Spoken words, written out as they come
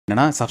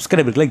என்னன்னா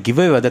சப்ஸ்கிரைபருக்குலாம் give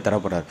away தான்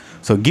தரப்படுறாரு.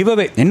 So give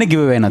away என்ன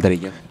கிவ் அவே என்ன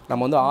தெரியுங்க?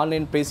 நம்ம வந்து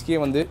ஆன்லைன் ப்ரைஸ்க்கே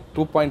வந்து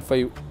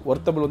 2.5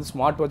 ஒர்த்தபிள் வந்து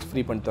ஸ்மார்ட் வாட்ச்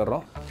ஃப்ரீ பண்ணி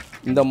தர்றோம்.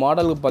 இந்த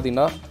மாடலுக்கு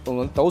பார்த்தீங்கன்னா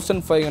உங்களுக்கு வந்து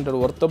 1500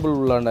 ஒர்த்தபிள்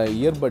உள்ளான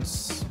இயர்பட்ஸ்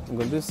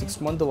உங்களுக்கு வந்து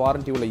 6 மந்த்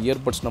வாரண்ட்டி உள்ள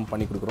இயர்பட்ஸ் நம்ம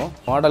பண்ணி கொடுக்குறோம்.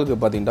 மாடலுக்கு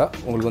பார்த்தீங்கன்னா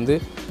உங்களுக்கு வந்து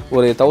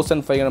ஒரு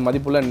 1500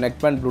 மதிப்புள்ள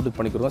நெக்பேண்ட் ப்ளூடூத்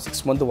பண்ணி கொடுக்குறோம்.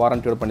 6 மந்த்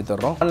வாரண்ட்டியோட பண்ணி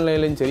தர்றோம்.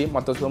 ஆன்லைன்லையும் சரி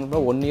மற்ற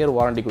ஷோரூமில் 1 இயர்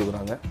வாரண்ட்டி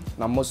கொடுக்குறாங்க.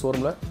 நம்ம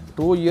ஷோரூமில்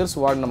 2 இயர்ஸ்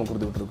வாரண்ட்டி நம்ம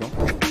கொடுத்துக்கிட்டு இருக்கோம்.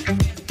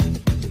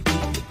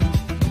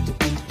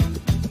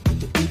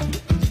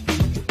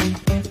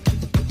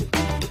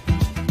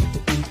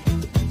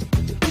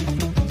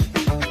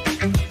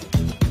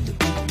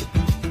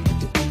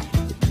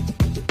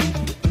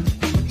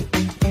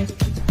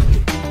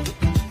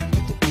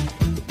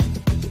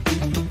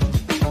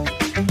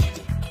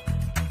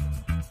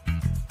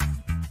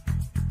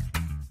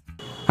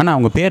 அண்ணா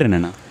உங்கள் பேர்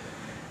என்னென்னா?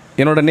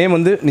 என்னோடய நேம்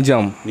வந்து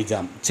நிஜாம்.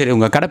 சரி,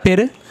 உங்கள் கடை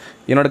பேர்?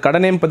 என்னோடய கடை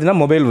நேம்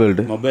பார்த்தீங்கன்னா மொபைல்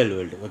வேர்ல்டு.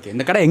 ஓகே.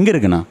 இந்த கடை எங்கே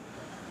இருக்குண்ணா?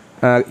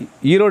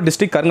 ஈரோடு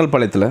டிஸ்ட்ரிக்ட்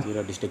கருங்கல்பாளையத்தில்.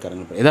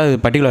 ஏதாவது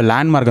பர்டிகுலர்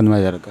லேண்ட்மார்க் அந்த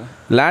மாதிரி இருக்கா?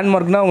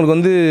 லேண்ட்மார்க்னால் உங்களுக்கு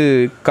வந்து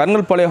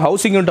கருங்கல்பாளையம்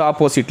ஹவுசிங் யூனிட்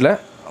ஆப்போசிட்டில்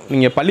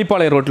நீங்கள்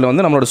பள்ளிப்பாளையம் ரோட்டில்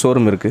வந்து நம்மளோட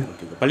ஷோரூம் இருக்குது.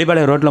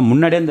 பள்ளிப்பாளையம் ரோட்டில்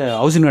முன்னாடியே அந்த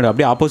ஹவுசிங் யூனிட்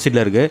அப்படியே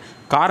ஆப்போசிட்டில் இருக்குது.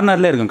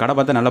 கார்னர்லேயே இருக்கும். கடை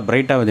பார்த்தா நல்லா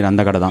பிரைட்டாக வந்து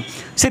அந்த கடை தான்.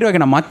 சரி,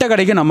 ஓகே. நான் மற்ற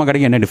கடைக்கும் நம்ம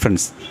கடைக்கும் என்ன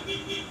டிஃப்ரென்ஸ்?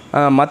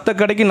 மற்ற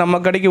கடைக்கு நம்ம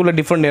கடைக்கு உள்ள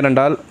டிஃப்ரெண்ட்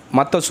என்னென்றால்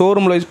மற்ற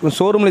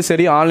ஷோரூம்லேயும்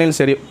சரி ஆன்லைன்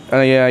சரி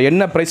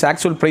என்ன ப்ரைஸ்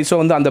ஆக்சுவல் ப்ரைஸோ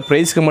வந்து அந்த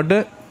ப்ரைஸ்க்கு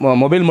மட்டும்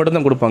மொபைல்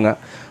மட்டும்தான் கொடுப்பாங்க.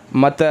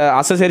 மற்ற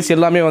அசசரிஸ்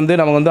எல்லாமே வந்து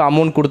நம்ம வந்து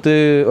அமௌண்ட் கொடுத்து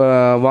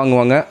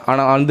வாங்குவாங்க.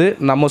 ஆனால் வந்து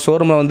நம்ம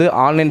ஷோரூமில் வந்து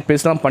ஆன்லைன்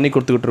ப்ரைஸ் தான் பண்ணி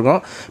கொடுத்துக்கிட்டு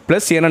இருக்கோம்.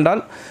 ப்ளஸ்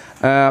ஏனென்றால்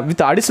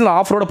வித் அடிஷ்னல்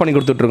ஆஃபரோட பண்ணி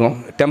கொடுத்துட்ருக்கோம்.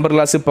 டெம்பர்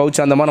கிளாஸ்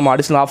பவுச் அந்த மாதிரி நம்ம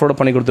அடிஷ்னல் ஆஃபரோட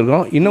பண்ணி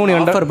கொடுத்துருக்கோம். இன்னொன்று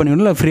ஆஃபர் பண்ணி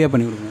கொடுங்க, ஃப்ரீயாக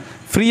பண்ணி கொடுங்க.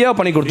 ஃப்ரீயாக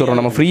பண்ணி கொடுத்துட்றோம்.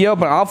 நம்ம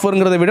ஃப்ரீயாக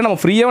ஆஃபருங்கிறத விட நம்ம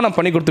ஃப்ரீயாக நம்ம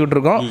பண்ணி கொடுத்துக்கிட்டு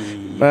இருக்கோம்.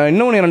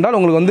 இன்னொன்று என்னென்றால்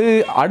உங்களுக்கு வந்து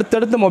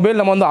அடுத்தடுத்த மொபைல்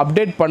நம்ம வந்து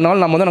அப்டேட்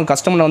பண்ணாலும் நம்ம வந்து நம்ம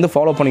கஸ்டமரை வந்து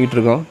ஃபாலோ பண்ணிக்கிட்டு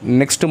இருக்கோம்.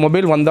 நெக்ஸ்ட்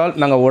மொபைல் வந்தால்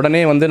நாங்கள்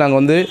உடனே வந்து நாங்கள்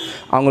வந்து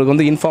அவங்களுக்கு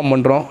வந்து இன்ஃபார்ம்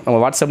பண்ணுறோம். நம்ம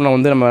வாட்ஸ்அப்பில்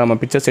வந்து நம்ம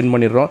பிக்சர் சென்ட்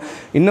பண்ணிடுறோம்.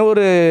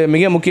 இன்னொரு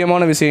மிக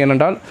முக்கியமான விஷயம்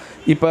என்னென்றால்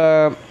இப்போ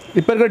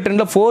இருக்கிற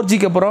ட்ரெண்டில்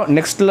 4Gக்கு அப்புறம்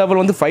நெக்ஸ்ட்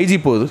லெவல் வந்து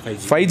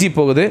 5G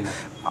போகுது.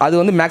 அது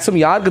வந்து மேக்ஸிமம்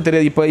யாருக்கு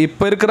தெரியாது.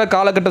 இப்போ இருக்கிற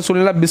காலகட்ட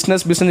சூழ்நிலை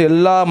பிஸ்னஸ்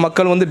எல்லா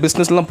மக்களும் வந்து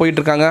பிஸ்னஸ்லாம்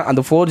போயிட்டுருக்காங்க.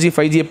 அந்த 4G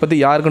 5Gயை பற்றி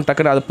யாருக்கும்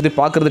டக்குன்னு அதை பற்றி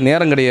பார்க்குறது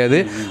நேரம் கிடையாது.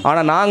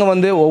 ஆனால் நாங்கள்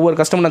வந்து ஒவ்வொரு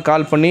கஸ்டமரை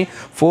கால் பண்ணி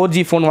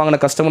 4G ஃபோன் வாங்கின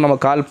கஸ்டமர் நம்ம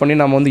கால் பண்ணி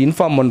நம்ம வந்து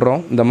இன்ஃபார்ம்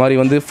பண்ணுறோம். இந்த மாதிரி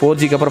வந்து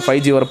 4Gக்கு அப்புறம்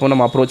 5G வரப்போ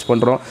நம்ம அப்ரோச்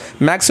பண்ணுறோம்.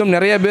 மேக்ஸிமம்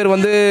நிறைய பேர்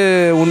வந்து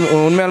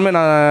உண்மையாலுமே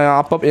நான்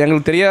அப்போ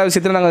எங்களுக்கு தெரியாத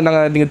விஷயத்தில்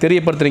நீங்கள்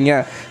தெரியப்படுத்துகிறீங்க.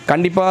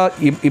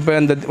 கண்டிப்பாக இப்போ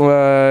இந்த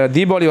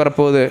தீபாவளி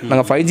வரப்போகுது,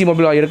 நாங்கள் 5G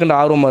மொபைல் எடுக்கின்ற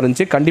ஆர்வமாக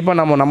இருந்துச்சு.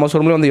 கண்டிப்பாக நம்ம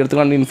ஷோரூம்லேயே வந்து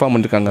எடுத்துக்கலாம்னு இன்ஃபார்ம்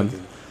பண்ணிருக்காங்க.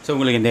 ஸோ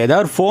உங்களுக்கு இந்த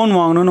ஏதாவது ஃபோன்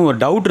வாங்கணும்னு ஒரு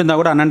டவுட் இருந்தால்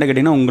கூட அண்ணன்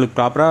கேட்டிங்கன்னா உங்களுக்கு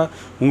ப்ராப்பராக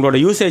உங்களோட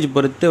யூசேஜ்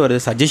பொறுத்து ஒரு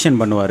சஜஷன்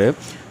பண்ணுவார்.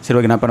 சரி,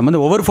 ஓகே. நான் இப்போ நம்ம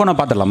வந்து ஒவ்வொரு ஃபோனை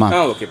பார்த்துடலாமா?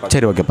 ஓகே.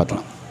 சரி, ஓகே,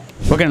 பார்த்துலாம்.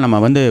 ஓகே, நம்ம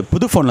வந்து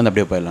புது ஃபோன்லேருந்து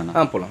அப்படியே போயிடலாம்.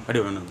 போகலாம்.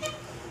 அப்படியே வேணும்.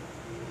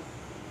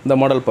 இந்த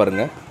மாடல்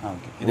பாருங்கள்.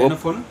 இது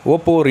என்ன phone?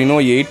 Oppo Reno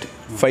 8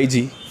 5G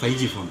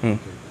phone.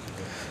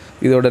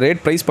 இதோட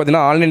ரேட் ப்ரைஸ்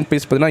பார்த்தீங்கன்னா ஆன்லைன்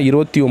ப்ரைஸ் பார்த்தீங்கன்னா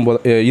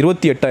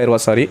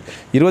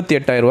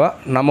 28,000 ரூபா.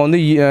 நம்ம வந்து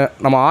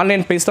நம்ம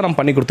ஆன்லைன் ப்ரைஸ் தான் நம்ம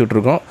பண்ணி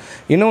கொடுத்துட்ருக்கோம்.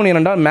 இன்னொன்று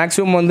என்னென்றால்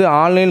மேக்ஸிமம் வந்து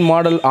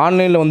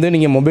ஆன்லைனில் வந்து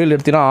நீங்கள் மொபைல்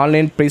எடுத்தீங்கன்னா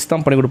ஆன்லைன் ப்ரைஸ்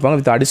தான் பண்ணி கொடுப்பாங்க.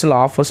 வித் அடிஷ்னல்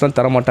ஆஃபர்ஸ்லாம்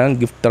தரமாட்டாங்க,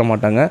 கிஃப்ட்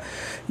தரமாட்டாங்க.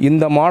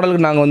 இந்த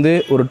மாடலுக்கு நாங்கள் வந்து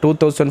ஒரு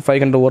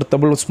 2500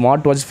 ஒர்த்தபிள்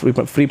ஸ்மார்ட் வாட்ச்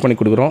ஃப்ரீ பண்ணி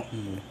கொடுக்குறோம்.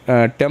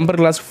 டெம்பர்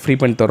கிளாஸ் ஃப்ரீ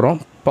பண்ணி தர்றோம்.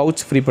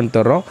 பவுச் ஃப்ரீ பண்ணி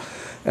தர்றோம்.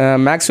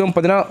 மேக்ஸிமம்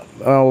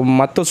பார்த்தீங்கன்னா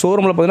மற்ற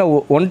ஷோரூமில் பார்த்தீங்கன்னா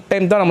 1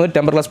 டைம் தான் நம்ம வந்து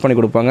டெம்பர் கிளாஸ் பண்ணி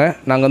கொடுப்பாங்க.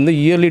 நாங்கள் வந்து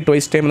இயர்லி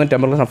 2 டைம் வந்து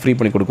டெம்பர் கிளாஸ் ஃப்ரீ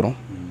பண்ணி கொடுக்குறோம்.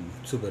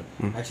 சூப்பர்.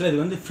 ஆக்சுவலாக இது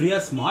வந்து ஃப்ரீயாக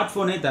ஸ்மார்ட்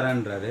ஃபோனே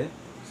தரேன்றாரு.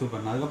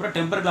 சூப்பர். அதுக்கப்புறம்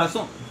டெம்பர்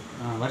கிளாஸும்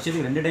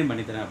வருஷத்துக்கு 2 டைம்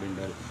பண்ணி தரேன்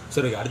அப்படின்றாரு.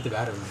 சரி, அடுத்து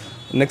வேறு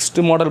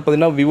நெக்ஸ்ட் மாடல்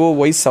பார்த்தீங்கன்னா Vivo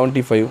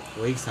Y75.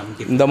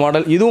 இந்த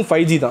மாடல் இதுவும்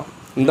 5G தான்.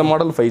 இந்த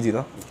மாடல் 5G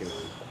தான்.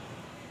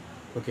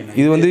 ஓகே.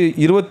 இது வந்து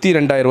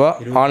 22,000 ரூபா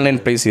ஆன்லைன்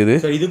ப்ரைஸ்.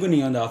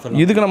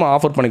 இதுக்கு நம்ம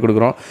ஆஃபர் பண்ணி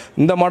கொடுக்குறோம்.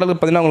 இந்த மாடலுக்கு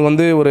பார்த்தீங்கன்னா உங்களுக்கு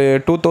வந்து ஒரு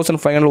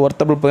 2500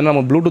 ஒர்த்தபிள் பார்த்தீங்கன்னா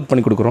நம்ம ப்ளூடூத்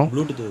பண்ணி கொடுக்குறோம்.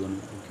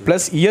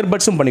 ப்ளஸ்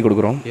இயர்பட்ஸும் பண்ணி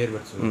கொடுக்குறோம்.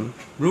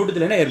 ப்ளூடூத்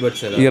இல்லைனா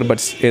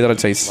இயர்பட்ஸ் எதர்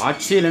சாய்ஸ்.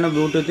 வாட்ச் இல்லைனா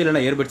ப்ளூடூத்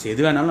இல்லைனா இயர்பட்ஸ்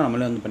எது வேணாலும்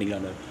நம்மளே வந்து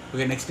பண்ணிக்கலாம்.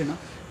 ஓகே.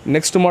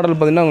 நெக்ஸ்ட் மாடல்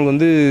பார்த்தீங்கன்னா உங்களுக்கு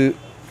வந்து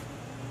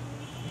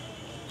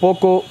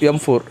PoCo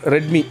M4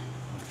 Redmi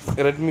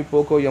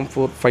PoCo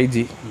M4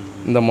 5G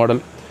இந்த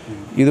மாடல்.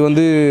 இது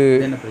வந்து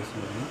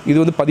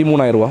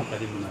 13,000 ரூபா.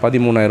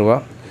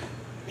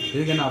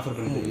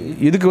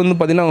 இதுக்கு வந்து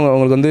பார்த்தீங்கன்னா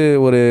உங்களுக்கு வந்து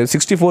ஒரு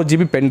 64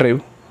 GB பென்ட்ரைவ்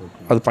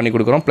அது பண்ணி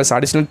கொடுக்குறோம். Plus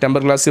additional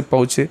temper glass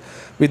pouch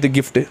with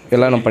gift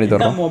எல்லாம் நம்ம பண்ணி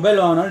தரோம். மொபைல்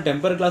வாங்கினாலும்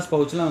டெம்பர் கிளாஸ்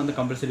பவுச்லாம் வந்து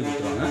கம்பல்சரி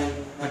கொடுத்துருவாங்க.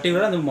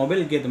 பர்டிகுலராக அந்த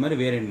மொபைலுக்கு ஏற்ற மாதிரி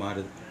வேரியன்ட்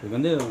மாறுது. இது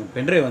வந்து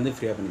பென்ட்ரைவ் வந்து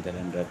ஃப்ரீயாக பண்ணி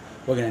தரேன்றார்.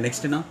 ஓகே.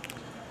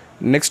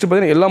 நெக்ஸ்ட்டு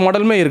பார்த்தீங்கன்னா எல்லா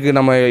மாடலுமே இருக்குது.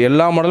 நம்ம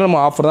எல்லா மாடலும்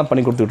நம்ம ஆஃபர் தான்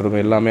பண்ணி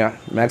கொடுத்துட்ருக்கோம். எல்லாமே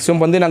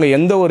மேக்ஸிமம் வந்து நாங்கள்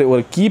எந்த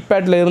ஒரு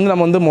கீபேடில் இருந்து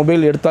நம்ம வந்து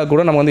மொபைல் எடுத்தால்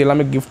கூட நம்ம வந்து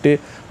எல்லாமே கிஃப்ட்டு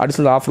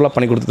அடிஷ்னல் ஆஃபர்லாம்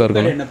பண்ணி கொடுத்து தான்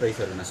இருக்கோம். என்ன ப்ரைஸ்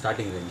வருதுண்ணா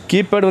ஸ்டார்டிங்?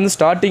 கீபேட் வந்து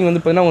ஸ்டார்டிங் வந்து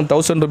பார்த்தீங்கன்னா உங்களுக்கு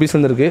 1000 rupees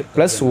இருக்குது.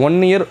 Plus 1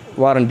 year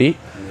warranty.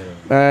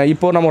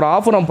 இப்போது நம்ம ஒரு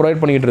ஆஃபர் நம்ம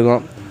ப்ரொவைட் பண்ணிக்கிட்டு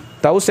இருக்கோம்.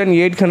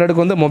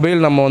 1800க்கு வந்து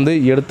மொபைல் நம்ம வந்து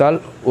எடுத்தால்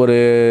ஒரு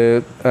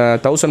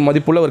 1000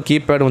 மதிப்புள்ள ஒரு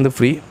கீபேட் வந்து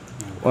ஃப்ரீ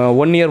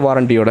 1 இயர்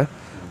வாரண்டியோட.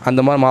 அந்த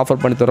மாதிரி நம்ம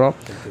ஆஃபர் பண்ணி தரோம்.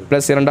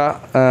 ப்ளஸ் இரண்டா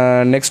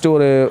நெக்ஸ்ட்டு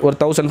ஒரு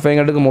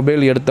 1500க்கு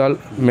மொபைல் எடுத்தால்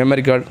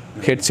மெமரி கார்டு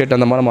ஹெட்செட்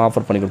அந்த மாதிரி நம்ம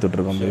ஆஃபர் பண்ணி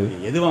கொடுத்துட்ருக்கோம்.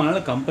 எது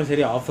வாங்கினாலும்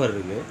கம்பல்சரி ஆஃபர்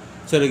இருக்குது.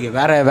 சரி,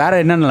 வேறு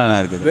என்னென்னலாம்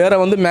இருக்குது? வேறு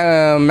வந்து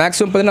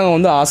மேக்ஸிமம் பார்த்தீங்கன்னா நாங்கள்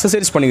வந்து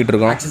அக்சசரிஸ் பண்ணிக்கிட்டு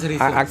இருக்கோம்.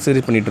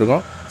 ஆக்சசரிஸ் பண்ணிகிட்டு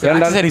இருக்கோம்.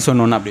 ஆக்சசரிஸ்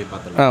சொன்னோன்னா அப்படியே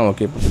பார்த்தோம்.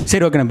 ஓகே.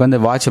 சரி, ஓகே. இப்போ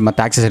இந்த வாட்ச்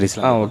மற்ற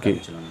ஆக்சசரிஸ்லாம் ஓகே.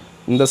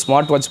 இந்த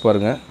ஸ்மார்ட் வாட்ச்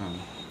பாருங்கள்.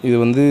 இது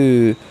வந்து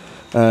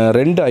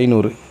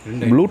 2500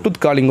 ப்ளூடூத்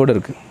காலிங்கோடு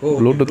இருக்குது.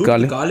 ப்ளூடூத்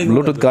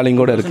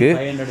காலிங்கோடு இருக்குது.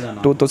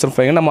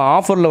 2500. நம்ம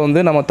ஆஃபரில் வந்து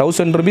நம்ம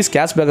 1000 rupees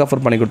கேஷ்பேக்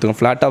ஆஃபர் பண்ணி கொடுத்துருக்கோம்.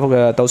 Flat of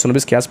 1000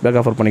 rupees cashback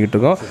offer பண்ணிக்கிட்டு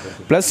இருக்கோம்.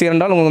 ப்ளஸ்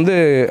இரண்டாலும் உங்களுக்கு வந்து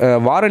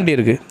வாரண்ட்டி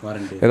இருக்குது.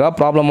 ஏதாவது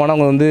ப்ராப்ளமான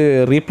அவங்க வந்து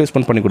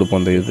ரீப்ளேஸ்மெண்ட் பண்ணி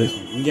கொடுப்போம். அந்த இது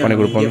பண்ணி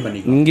கொடுப்போம்.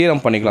 இங்கேயே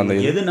நம்ம பண்ணிக்கலாம். அந்த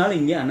இது எதுனால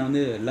இங்கே அண்ணன்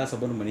வந்து எல்லா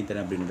சப்போர்ட்டும் பண்ணி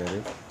தரேன் அப்படின்றாரு.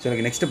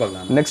 சரி, நெக்ஸ்ட்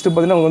பார்க்கலாம். நெக்ஸ்ட்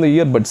பார்த்தீங்கன்னா உங்களுக்கு வந்து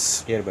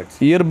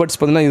இயர்பட்ஸ்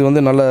பார்த்தீங்கன்னா இது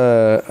வந்து நல்ல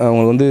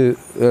உங்களுக்கு வந்து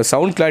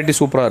சவுண்ட் கிளாரிட்டி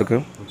சூப்பராக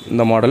இருக்குது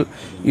இந்த மாடல்.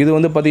 இது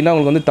வந்து பார்த்தீங்கன்னா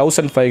உங்களுக்கு வந்து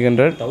 1500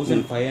 தான்.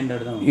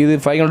 இது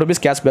 500 rupees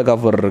கேஷ்பேக்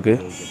ஆஃபர் இருக்குது.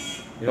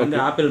 இது வந்து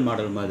ஆப்பிள்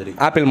மாடல் மாதிரி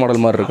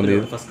இருக்குது.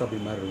 இது ஃபர்ஸ்ட் காப்பி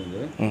மாதிரி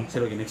இருக்குது.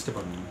 சரி, ஓகே. நெக்ஸ்ட்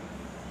பார்க்கலாம்.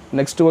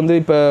 நெக்ஸ்ட் வந்து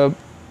இப்போ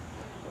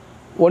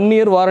 1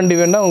 year வாரண்டி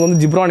வேண்டாம். அவங்க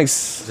வந்து ஜிப்ரானிக்ஸ்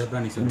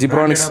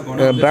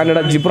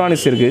பிராண்டடாக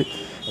ஜிப்ரானிக்ஸ்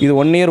இருக்குது. இது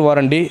 1 year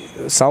வாரண்டி.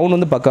 சவுண்ட்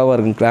வந்து பக்காவாக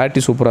இருக்கும்.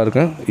 கிளாரிட்டி சூப்பராக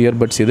இருக்கும்.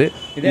 இயர்பட்ஸ் இது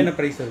என்ன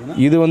ப்ரைஸ் வருதுன்னா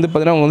இது வந்து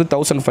பார்த்தீங்கன்னா உங்களுக்கு வந்து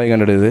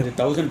 1500. இது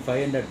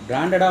 1500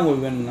 பிராண்டடாக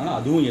உங்களுக்கு வேணும்னா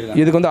அதுவும் இருக்குது.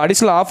 இதுக்கு வந்து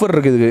அடிஷ்னல் ஆஃபர்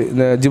இருக்குது.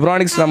 இந்த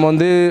ஜிப்ரானிக்ஸ் நம்ம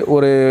வந்து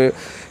ஒரு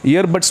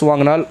இயர்பட்ஸ்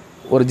வாங்கினால்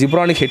ஒரு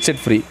ஜிப்ரானிக்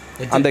ஹெட்செட் ஃப்ரீ.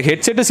 அந்த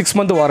headset 6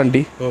 month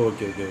warranty.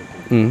 Okay.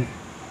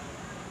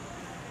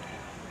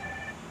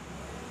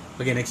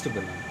 Okay. Next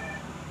பாருங்க.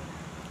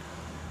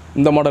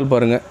 இந்த மாடல்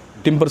பாருங்கள்.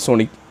 டிம்பர்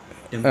சோனிக்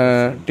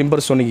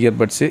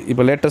இயர்பட்ஸு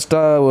இப்போ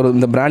லேட்டஸ்ட்டாக ஒரு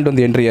இந்த பிராண்ட்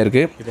வந்து என்ட்ரியாக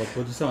இருக்குது.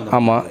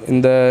 ஆமாம்,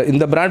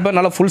 இந்த பிராண்ட் பேர்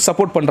நல்லா ஃபுல்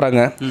சப்போர்ட்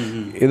பண்ணுறாங்க.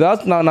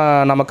 ஏதாவது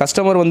நம்ம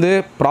கஸ்டமர் வந்து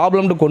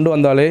ப்ராப்ளம்னு கொண்டு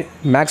வந்தாலே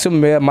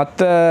மேக்ஸிமம்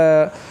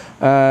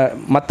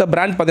மற்ற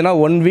பிராண்ட் பார்த்தீங்கன்னா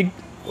 1 week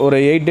ஒரு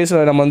 8 days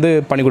நம்ம வந்து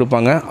பண்ணி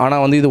கொடுப்பாங்க.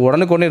 ஆனால் வந்து இது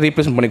உடனே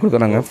ரீப்ளேஸ்மெண்ட் பண்ணி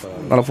கொடுக்குறாங்க.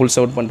 நல்லா ஃபுல்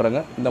சப்போர்ட் பண்ணுறாங்க.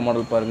 இந்த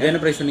மாடல் பாருங்கள்.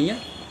 என்ன ப்ரைஸ் சொன்னீங்க?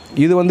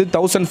 இது வந்து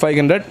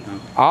 1500.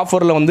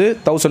 ஆஃபரில் வந்து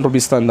 1000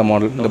 rupees தான் இந்த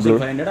மாடல். இந்த ப்ளூ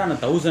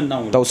 1000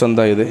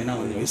 தான். இது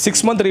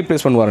 6 month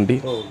replacement warranty.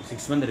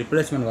 6 month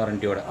replacement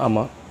வாரண்டியோட.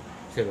 ஆமாம்.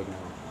 சரி, ஓகே.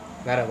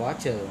 வேறு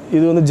வாட்ச்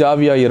இது வந்து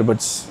ஜாவியா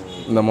இயர்பட்ஸ்.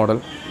 இந்த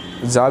மாடல்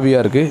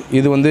ஜாவியா இருக்குது.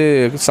 இது வந்து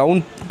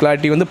சவுண்ட்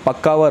கிளாரிட்டி வந்து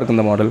பக்காவாக இருக்குது.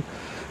 இந்த மாடல்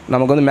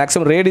நமக்கு வந்து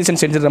மேக்ஸிமம் ரேடியேஷன்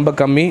சென்சர் ரொம்ப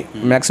கம்மி.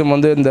 மேக்ஸிமம்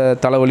வந்து இந்த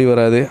தலைவலி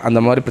வராது, அந்த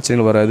மாதிரி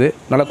பிரச்சனைகள் வராது.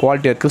 நல்ல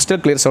குவாலிட்டியாக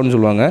கிறிஸ்டல் கிளியர் சவுண்ட்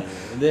சொல்லுவாங்க.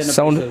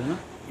 சவுண்ட்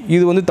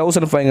இது வந்து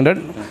 1500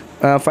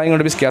 500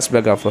 rupees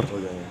கேஷ்பேக் ஆஃபர்.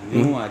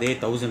 இதுவும் அதே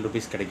 1000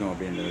 rupees கிடைக்கும்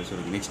அப்படின்றது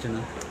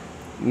சொல்லுங்கள்.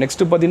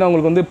 நெக்ஸ்ட்டு பார்த்தீங்கன்னா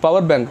உங்களுக்கு வந்து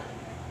பவர் பேங்க்.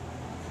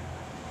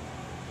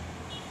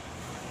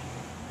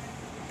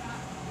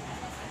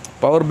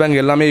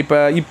 எல்லாமே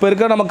இப்போ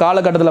இருக்கிற நம்ம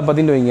காலகட்டத்தில்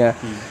பார்த்தீங்கன்னு வைங்க,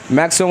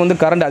 மேக்ஸிமம் வந்து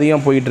கரண்ட்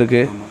அதிகம்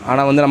போயிட்டுருக்கு.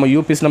 ஆனால் வந்து நம்ம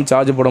யூபிஎஸ் நம்ம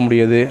சார்ஜ் போட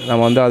முடியாது.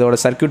 நம்ம வந்து அதோட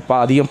சர்க்யூட்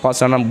அதிகம்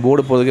பாஸ் ஆனால் நம்ம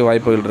போர்டு போகிறதுக்கு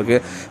வாய்ப்புகள் இருக்குது.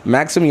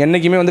 மேக்ஸிமம்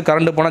என்றைக்குமே வந்து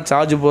கரண்ட் போனால்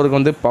சார்ஜ் போகிறதுக்கு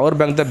வந்து பவர்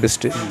பேங்க் தான்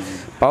பெஸ்ட்டு.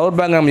 பவர்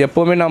பேங்க் நம்ம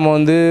எப்போவுமே நம்ம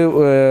வந்து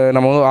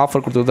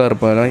ஆஃபர் கொடுத்துட்டு தான்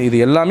இருப்போம். இது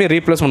எல்லாமே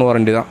ரீப்ளேஸ்மெண்ட்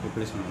வாரண்டி தான்.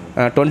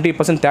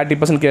 20%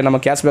 30% நம்ம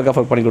கேஷ்பேக்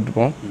ஆஃபர் பண்ணி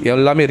கொடுத்துருப்போம்.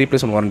 எல்லாமே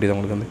ரீப்ளேஸ்மெண்ட் வாரண்டி தான்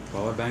உங்களுக்கு வந்து.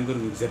 பவர் பேங்க்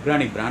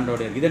ஜெப்ரானிக்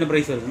பிராண்டோட. இது என்ன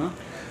ப்ரைஸ் வருதுன்னா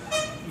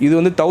இது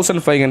வந்து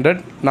 1500.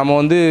 நம்ம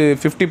வந்து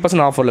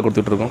 50% ஆஃபரில்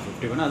கொடுத்துட்ருக்கோம்.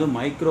 அதுவும்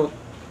மைக்ரோ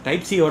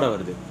டைப் சியோட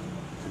வருது.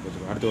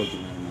 அடுத்து ஓகே.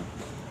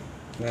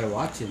 வேறு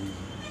வாட்ச்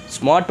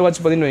ஸ்மார்ட் வாட்ச்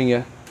பார்த்தீங்கன்னு வைங்க,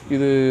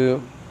 இது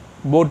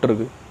போட்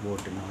இருக்குது.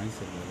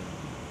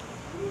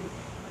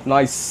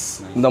 நாய்ஸ்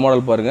இந்த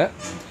மாடல் பாருங்கள்.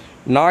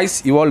 Noise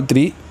Evolve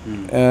 3.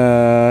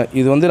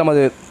 இது வந்து நம்ம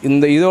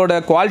இந்த இதோட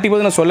குவாலிட்டி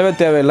பற்றி நான் சொல்லவே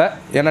தேவையில்லை.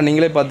 ஏன்னா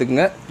நீங்களே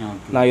பார்த்துக்குங்க.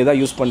 நான் இதான்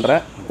யூஸ்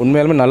பண்ணுறேன்.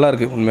 உண்மையாலுமே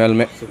நல்லாயிருக்கு.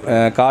 உண்மையாலுமே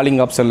காலிங்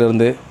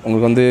ஆப்ஷன்லேருந்து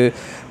உங்களுக்கு வந்து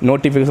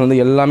நோட்டிஃபிகேஷன் வந்து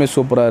எல்லாமே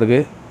சூப்பராக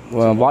இருக்குது.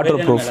 Water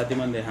proof.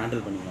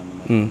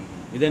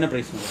 இது என்ன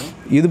ப்ரைஸ்?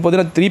 இது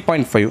பார்த்தீங்கன்னா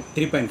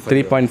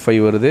 3.5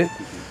 வருது.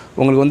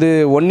 உங்களுக்கு வந்து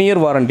 1 year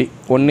வாரண்டி.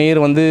 1 year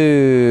வந்து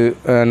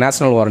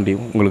நேஷ்னல் வாரண்டி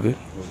உங்களுக்கு.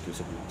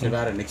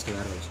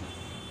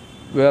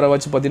 வேறு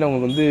வாட்ச் பார்த்தீங்கன்னா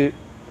உங்களுக்கு வந்து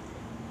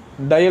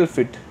டயல்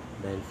ஃபிட்.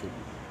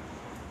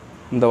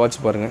 இந்த வாட்ச்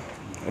பாருங்கள்.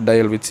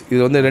 டயல் விச்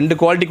இது வந்து 2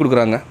 குவாலிட்டி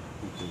கொடுக்குறாங்க.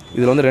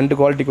 இதில் வந்து 2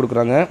 குவாலிட்டி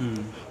கொடுக்குறாங்க.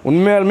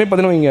 உண்மையாலுமே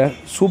பார்த்தீங்கன்னா இங்கே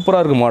சூப்பராக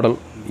இருக்குது மாடல்.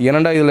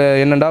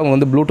 என்னென்னா அவங்க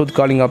வந்து Bluetooth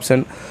calling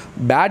option.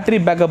 Battery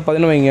backup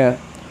பார்த்தீங்கன்னா வைங்க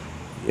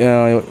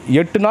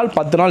 8 நாள்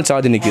 10 நாள்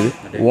சார்ஜ் நிற்கிது.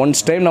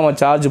 ஒன்ஸ் டைம் நம்ம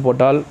சார்ஜ்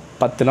போட்டால்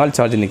 10 நாள்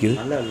சார்ஜ் நிற்கிது.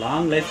 நல்ல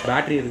லாங் லைஃப்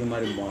பேட்டரி இருக்க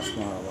மாதிரி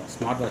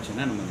ஸ்மார்ட்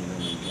வாட்ச்னா நம்ம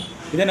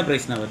இது என்ன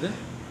ப்ரைஸ்னா வருது?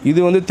 இது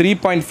வந்து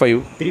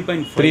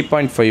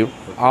 3.5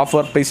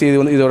 ஆஃபர் ப்ரைஸ். இது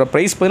வந்து இதோட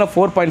ப்ரைஸ் பார்த்தீங்கன்னா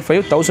 4.5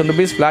 1000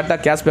 rupees ஃப்ளாட்டாக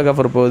கேஷ்பேக்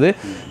ஆஃபர் போகுது.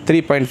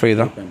 3.5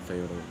 தான்.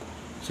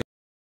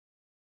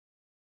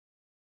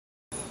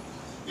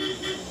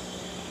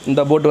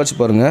 இந்த போட் வாட்ச்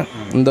பாருங்கள்.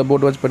 இந்த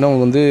போட் வாட்ச் பண்ணால்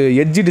உங்களுக்கு வந்து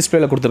எட்ஜி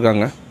டிஸ்பிளேல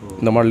கொடுத்துருக்காங்க.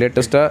 இந்த மாதிரி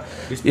லேட்டஸ்ட்டாக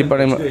இப்போ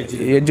நம்ம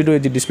எட்ஜ் டு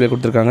எட்ஜ் டிஸ்பிளே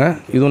கொடுத்துருக்காங்க.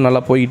 இதுவும்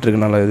நல்லா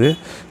போயிட்டுருக்கு. நல்லா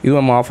இதுவும்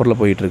நம்ம ஆஃபரில்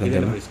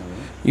போயிட்டுருக்கு.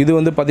 இது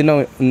வந்து பார்த்தீங்கன்னா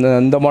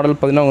இந்த மாடல்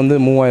பார்த்தீங்கன்னா வந்து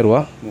 3000 ரூபா.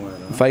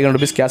 500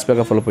 rupees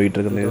கேஷ்பேக் ஆஃபரில்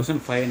போயிட்டுருக்கு.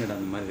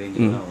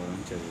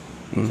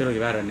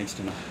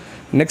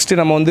 நெக்ஸ்ட்டு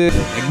நம்ம வந்து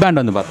நெக் பேண்ட்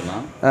வந்து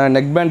பார்த்துக்கலாம்.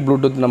 நெக் பேண்ட்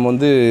ப்ளூடூத் நம்ம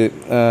வந்து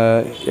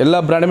எல்லா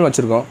பிராண்டுமே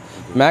வச்சுருக்கோம்.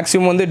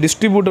 மேக்ஸிமம் வந்து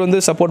டிஸ்ட்ரிபியூட்டர் வந்து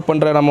சப்போர்ட்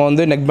பண்ணுற நம்ம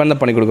வந்து நெக் பேண்ட்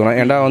தான் பண்ணி கொடுக்குறோம்.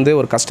 ஏன்னா வந்து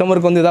ஒரு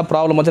கஸ்டமருக்கு வந்து எதாவது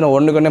ப்ராப்ளம் ஆச்சு நான்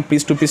ஒன்றுக்கு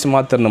பீஸ் டு பீஸ்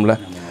மாற்றிடணும்ல.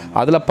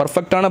 அதில்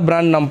பர்ஃபெக்டான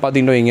பிராண்ட் நம்ம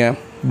பார்த்திங்கன்னு வைங்க,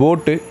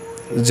 போட்டு,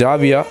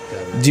 ஜாவியா,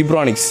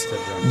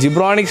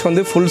 ஜிப்ரானிக்ஸ்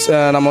வந்து ஃபுல்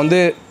நம்ம வந்து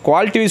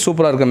குவாலிட்டி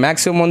சூப்பராக இருக்குது.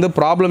 மேக்ஸிமம் வந்து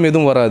ப்ராப்ளம்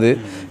எதுவும் வராது.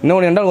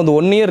 இன்னொன்று என்றால் வந்து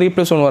 1 இயர்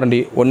ரீப்ளேஸ்மெண்ட் வாரண்டி.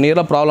 1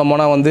 இயரில் ப்ராப்ளம்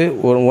ஆனால் வந்து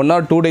ஒரு 1 or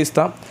 2 days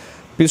தான்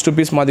பீஸ் டு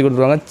பீஸ் மாற்றி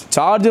கொடுத்துருவாங்க.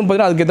 சார்ஜும்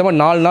பார்த்தீங்கன்னா அதுக்கேற்ற மாதிரி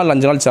 4 நாள்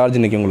 5 நாள் சார்ஜ்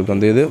நிற்கும் உங்களுக்கு.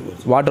 வந்து இது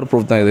வாட்டர்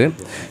ப்ரூஃப் தான்.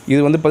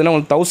 இது வந்து பார்த்தீங்கன்னா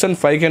உங்களுக்கு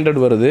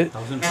 1500 வருது.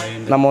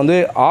 நம்ம வந்து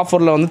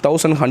ஆஃபரில் வந்து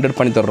 1100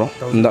 பண்ணி தர்றோம்.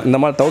 இந்த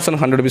மாதிரி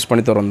 1100 rupees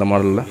பண்ணி தர்றோம் இந்த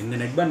மாடலில். இந்த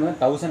நெக்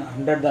பேண்ட்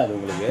 1100 தான் அது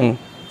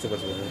உங்களுக்கு.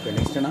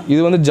 இது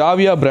வந்து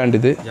ஜாவியா பிராண்ட்.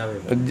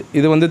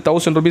 இது வந்து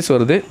 1000 rupees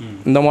வருது.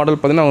 இந்த மாடல்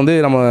பார்த்தீங்கன்னா வந்து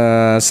நம்ம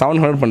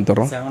 700 பண்ணி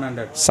தர்றோம்.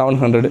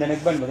 700.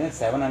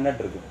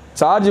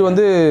 சார்ஜ்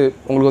வந்து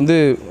உங்களுக்கு வந்து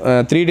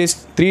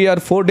 3 or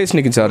 4 days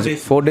நிற்கும். சார்ஜ்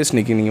 4 days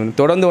நிற்கும். நீங்கள்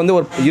தொடர்ந்து வந்து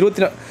ஒரு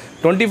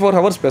 24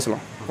 hours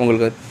பேசலாம்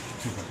உங்களுக்கு.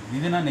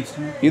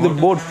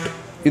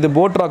 இது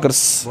போட்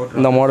ராக்கர்ஸ்.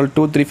 இந்த மாடல்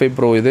 235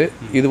 Pro.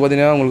 இது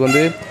பார்த்தீங்கன்னா உங்களுக்கு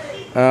வந்து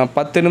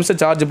 10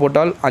 நிமிஷம் சார்ஜ்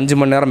போட்டால்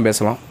 5 மணி நேரம்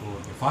பேசலாம்.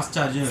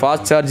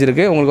 ஃபாஸ்ட் சார்ஜ்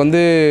இருக்குது உங்களுக்கு.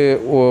 வந்து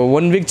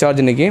 1 week சார்ஜ்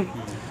இன்றைக்கி.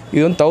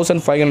 இது வந்து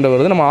 1500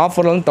 வருது. நம்ம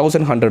ஆஃபரில் வந்து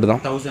 1100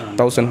 தான்.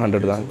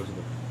 1100 தான்.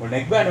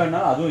 நெக் பேண்ட்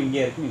வேணாலும் அதுவும்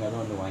இங்கே இருக்குது, நீங்கள்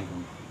அதுவும் வந்து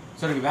வாங்கிக்கணும்.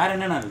 சரி, வேறு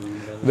என்னென்ன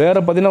இருக்குது? வேறு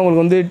பார்த்தீங்கன்னா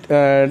உங்களுக்கு வந்து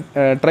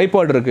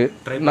ட்ரைபாட்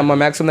இருக்குது. நம்ம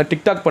மேக்ஸிமம்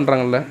டிக்டாக்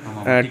பண்ணுறாங்கல்ல,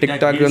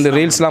 டிக்டாக் வந்து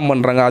ரீல்ஸ்லாம்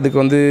பண்ணுறாங்க,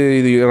 அதுக்கு வந்து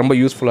இது ரொம்ப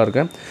யூஸ்ஃபுல்லாக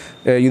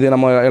இருக்குது. இது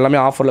நம்ம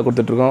எல்லாமே ஆஃபரில்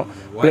கொடுத்துட்ருக்கோம்.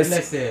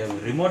 ப்ளஸ்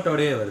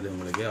ரிமோட்டோடே வருது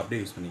உங்களுக்கு,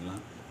 அப்படியே யூஸ் பண்ணிக்கலாம்.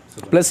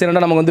 ப்ளஸ்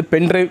என்னென்னா நமக்கு வந்து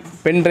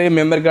பென்ட்ரைவ்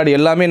மெமரி கார்டு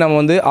எல்லாமே நம்ம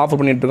வந்து ஆஃபர்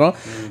பண்ணிகிட்ருக்கோம்.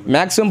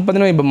 மேக்ஸிமம்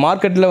பார்த்தீங்கன்னா இப்போ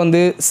மார்க்கெட்டில்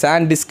வந்து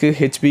சாண்டிஸ்க்கு,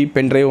 ஹெச்பி,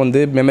 பென்ட்ரைவ் வந்து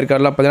மெமரி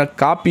கார்டெலாம் பார்த்தீங்கன்னா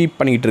காப்பி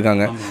பண்ணிக்கிட்டு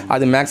இருக்காங்க.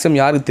 அது மேக்ஸிமம்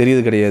யாருக்கு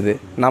தெரியுது கிடையாது.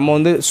 நம்ம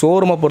வந்து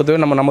ஷோரூமை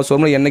பொறுத்தவரை நம்ம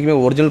ஷோரூமில் என்றைக்குமே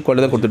ஒரிஜினல்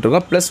குவாலிட்டி தான்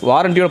கொடுத்துட்ருக்கோம். ப்ளஸ்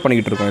வாரண்டியோடு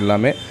பண்ணிக்கிட்டு இருக்கோம்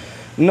எல்லாமே.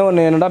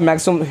 இன்னொன்று என்னென்னா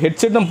மேக்ஸிமம்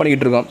ஹெட்செட்டும்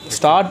பண்ணிக்கிட்டு இருக்கோம்.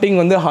 ஸ்டார்டிங்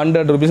வந்து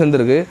 100 rupees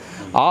வந்துருக்கு.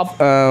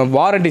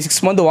 வாரண்டி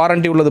 6 month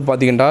வாரண்டி உள்ளது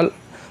பார்த்தீங்கன்னால்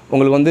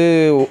உங்களுக்கு வந்து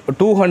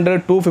 200,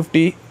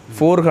 250,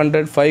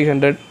 400,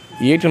 500,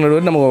 800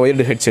 வரை நம்ம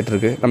ஒயர்டு ஹெட்செட்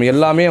இருக்குது. நம்ம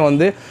எல்லாமே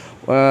வந்து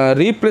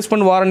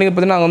ரீப்ளேஸ்மெண்ட் வாரண்டி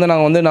பார்த்தீங்கன்னா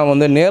நாங்கள்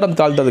வந்து நேரம்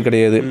தாழ்த்தது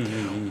கிடையாது.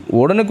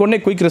 உடனுக்குடனே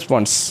குயிக்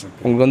ரெஸ்பான்ஸ்.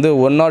 உங்களுக்கு வந்து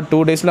 1 or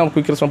 2 days நம்ம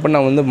குயிக் ரெஸ்பான்ஸ் பண்ணி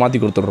நாங்கள் வந்து மாற்றி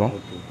கொடுத்துட்றோம்.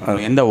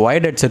 எந்த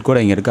ஒயர்டு ஹெட்செட் கூட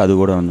இங்கே இருக்குது, அது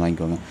கூட வந்து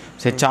வாங்கிக்கோங்க.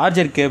 சரி,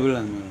 சார்ஜர்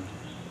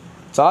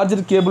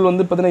கேபிள்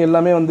வந்து பார்த்தீங்கன்னா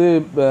எல்லாமே வந்து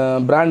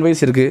பிராண்ட்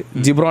வைஸ் இருக்குது.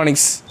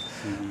 ஜிப்ரானிக்ஸ்,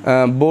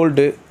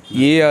 போல்டு,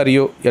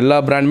 ஏஆர்யோ எல்லா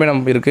பிராண்டுமே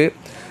நம்ம இருக்குது.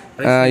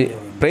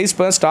 ப்ரைஸ்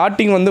இப்போ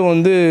ஸ்டார்டிங்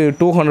வந்து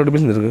 200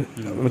 rupees இருக்குது.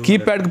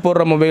 கீபேடுக்கு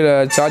போடுற மொபைல்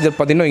சார்ஜர்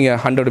பார்த்தீங்கன்னா இங்கே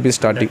 100 rupees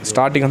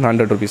ஸ்டார்டிங் வந்து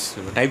 100 rupees.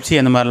 டைப் சி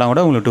அந்த மாதிரிலாம்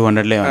கூட உங்களுக்கு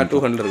 200லேயே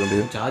 200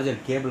 இருக்குது. சார்ஜர்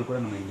கேபிள் கூட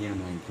நம்ம இங்கேயே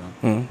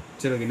வாங்கிக்கலாம்.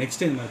 சரி, ஓகே.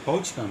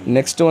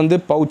 நெக்ஸ்ட்டு வந்து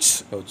பவுச்.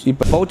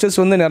 இப்போ பவுச்சஸ்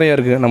வந்து நிறையா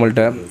இருக்குது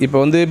நம்மள்ட்ட. இப்போ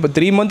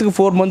 3 month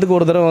 4 month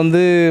ஒரு தடவை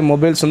வந்து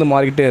மொபைல்ஸ் வந்து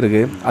மாறிக்கிட்டே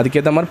இருக்குது.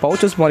 அதுக்கேற்ற மாதிரி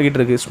பவுச்சஸ்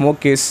மாறிக்கிட்டு இருக்குது.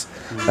 ஸ்மோக் கேஸ்,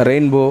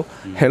 ரெயின்போ,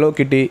 ஹெலோ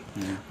கிட்டி,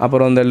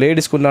 அப்புறம் அந்த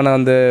லேடிஸ்க்கு உண்டான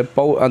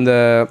அந்த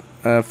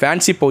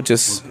ஃபேன்சி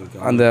பவுச்சஸ்,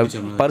 அந்த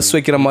பர்ஸ்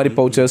வைக்கிற மாதிரி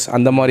பவுச்சஸ்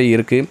அந்த மாதிரி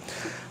இருக்குது.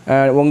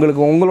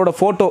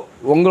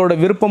 உங்களோட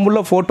விருப்பமுள்ள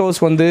ஃபோட்டோஸ்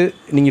வந்து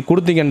நீங்கள்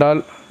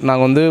கொடுத்தீங்கன்றால்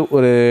நாங்கள் வந்து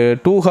ஒரு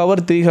 2 hour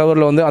 3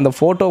 hourல வந்து அந்த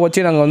ஃபோட்டோ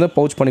வச்சு நாங்கள் வந்து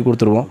பவுச் பண்ணி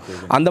கொடுத்துருவோம்.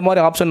 அந்த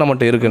மாதிரி ஆப்ஷன்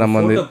நம்மகிட்ட இருக்குது.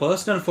 நம்ம வந்து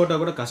பர்சனல் ஃபோட்டோ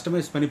கூட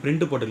கஸ்டமைஸ் பண்ணி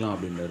பிரிண்ட் போட்டுக்கலாம்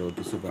அப்படின்றாரு.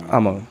 Okay, super.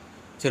 ஆமாங்க.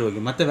 சரி,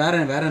 ஓகே. மற்ற வேறு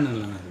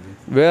என்னெல்லாம் இருக்குது?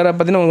 வேறு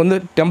பார்த்தீங்கன்னா உங்களுக்கு வந்து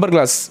டெம்பர்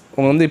கிளாஸ்.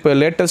 உங்களுக்கு வந்து இப்போ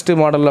லேட்டஸ்ட்டு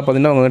மாடலில்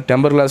பார்த்தீங்கன்னா உங்களுக்கு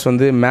டெம்பர் கிளாஸ்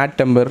வந்து மேட்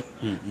டெம்பர்,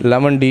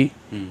 11D,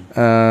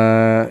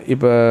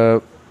 இப்போ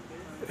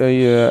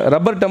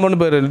ரப்பர் டெம்பர்னு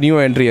இப்போ நியூ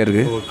என்ட்ரியாக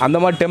இருக்குது. அந்த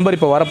மாதிரி டெம்பர்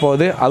இப்போ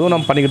வரப்போகுது. அதுவும்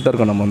நம்ம பண்ணிக்கிட்டு தான்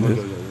இருக்கோம். நம்ம வந்து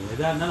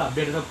எதாக இருந்தாலும்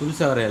அப்டேட்டடாக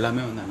புதுசாக வர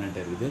எல்லாமே வந்து அண்ணன்ட்ட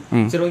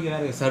இருக்குது. சரி, ஓகே.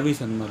 வேறு சர்வீஸ்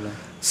அந்த மாதிரிலாம்?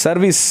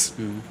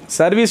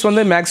 சர்வீஸ்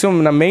வந்து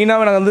மேக்ஸிமம்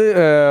மெயினாகவே நாங்கள் வந்து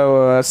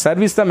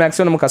சர்வீஸ் தான்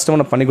மேக்ஸிமம் நம்ம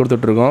கஸ்டமர் பண்ணி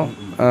கொடுத்துட்ருக்கோம்.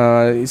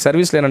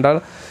 சர்வீஸில்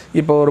என்னென்றால்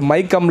இப்போ ஒரு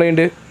மைக்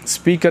கம்ப்ளைண்ட்டு,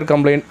 ஸ்பீக்கர்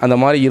கம்ப்ளைண்ட் அந்த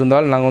மாதிரி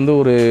இருந்தால் நாங்கள் வந்து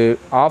ஒரு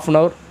half an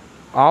hour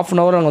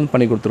நாங்கள் வந்து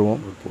பண்ணி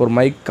கொடுத்துருவோம். ஒரு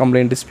மைக்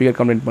கம்ப்ளைண்ட்டு, ஸ்பீக்கர்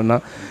கம்ப்ளைண்ட்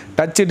பண்ணால்,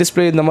 டச்சு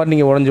டிஸ்பிளே இந்த மாதிரி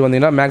நீங்கள் உடஞ்சி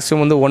வந்தீங்கன்னா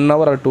மேக்ஸிமம் வந்து 1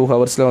 hour or 2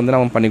 hours வந்து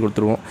நம்ம பண்ணி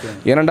கொடுத்துருவோம்.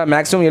 ஏன்னா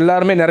மேக்ஸிமம்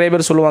எல்லாருமே நிறைய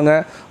பேர் சொல்லுவாங்க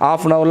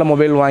half an hour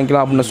மொபைல்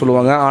வாங்கிக்கலாம் அப்படின்னு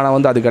சொல்லுவாங்க. ஆனால்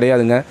வந்து அது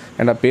கிடையாதுங்க.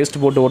 ஏன்னா பேஸ்ட்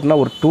போட்டு ஓட்டினா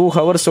ஒரு 2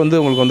 hours வந்து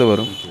உங்களுக்கு வந்து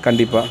வரும்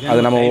கண்டிப்பாக. அது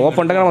நம்ம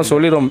ஓப்பன்ட்டாக நம்ம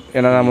சொல்லிடுவோம்.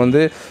 ஏன்னா நம்ம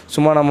வந்து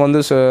சும்மா நம்ம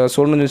வந்து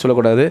சொல்லணும்னு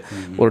சொல்லக்கூடாது.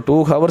 ஒரு 2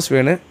 hours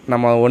வேணும்,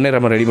 நம்ம உடனே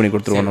நம்ம ரெடி பண்ணி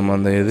கொடுத்துருவோம். நம்ம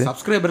அந்த இது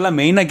சப்ஸ்கிரைபர்லாம்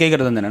மெயினாக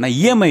கேட்குறது வந்து என்னென்னா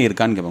இஎம்ஐ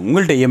இருக்கான்னு கேட்பாங்க.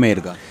 உங்கள்கிட்ட இஎம்ஐ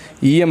இருக்கா?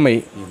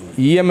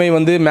 இஎம்ஐ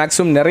வந்து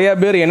மேக்ஸிமம் நிறையா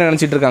பேர் என்ன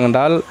நினச்சிட்டு இருக்காங்க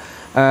என்றால்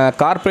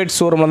கார்ப்பரேட்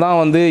ஷோரூமில் தான்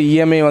வந்து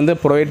இஎம்ஐ வந்து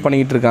ப்ரொவைட்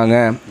பண்ணிக்கிட்டு இருக்காங்க.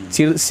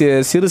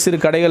 சிறு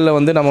கடைகளில்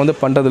வந்து நம்ம வந்து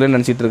பண்ணுறதுலன்னு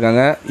நினச்சிட்டு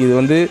இருக்காங்க. இது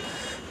வந்து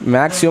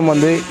மேக்ஸிமம்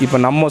வந்து இப்போ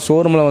நம்ம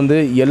ஷோரூமில் வந்து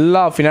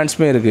எல்லா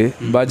ஃபினான்ஸுமே இருக்குது.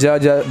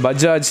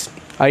 Bajaj,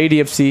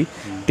 IDFC,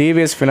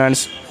 TVS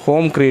finance,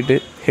 home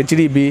credit,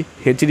 HDB,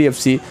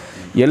 HDFC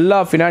எல்லா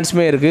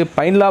ஃபினான்ஸுமே இருக்குது.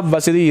 பைன்லாப்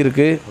வசதி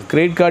இருக்குது.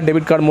 கிரெடிட் கார்டு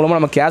டெபிட் கார்டு மூலமாக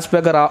நம்ம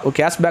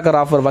கேஷ்பேக்கர்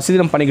ஆஃபர் வசதி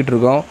நம்ம பண்ணிக்கிட்டு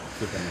இருக்கோம்.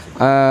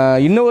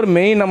 இன்னொரு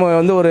மெயின் நம்ம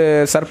வந்து ஒரு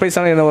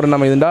சர்ப்ரைஸான என்ன ஒரு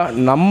நம்ம இதுண்டா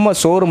நம்ம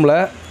ஷோரூமில்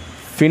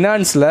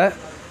ஃபினான்ஸில்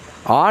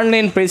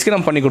ஆன்லைன் ப்ரைஸ்க்கு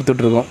நம்ம பண்ணி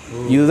கொடுத்துட்ருக்கோம்.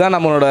 இதுதான்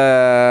நம்மளோட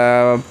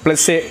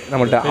ப்ளஸ்ஸே.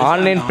 நம்மள்கிட்ட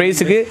ஆன்லைன்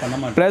ப்ரைஸுக்கு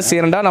ப்ளஸ்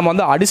ஏன்னா நம்ம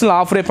வந்து அடிஷ்னல்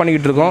ஆஃபரே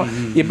பண்ணிக்கிட்டு இருக்கோம்.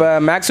 இப்போ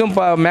மேக்ஸிமம்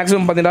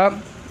பார்த்தீங்கன்னா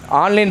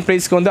ஆன்லைன்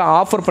ப்ரைஸ்க்கு வந்து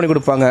ஆஃபர் பண்ணி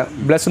கொடுப்பாங்க,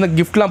 ப்ளஸ் வந்து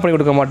கிஃப்ட்லாம் பண்ணி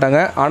கொடுக்க மாட்டாங்க.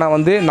 ஆனால்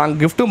வந்து நாங்கள்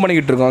கிஃப்ட்டும்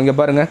பண்ணிக்கிட்டு இருக்கோம். இங்கே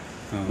பாருங்கள்,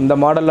 இந்த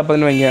மாடலில்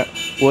பார்த்தீங்கன்னா வைங்க,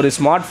 ஒரு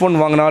ஸ்மார்ட் ஃபோன்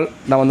வாங்கினால்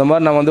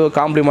நம்ம வந்து ஒரு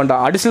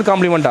காம்ப்ளிமெண்ட்டாக அடிஷ்னல்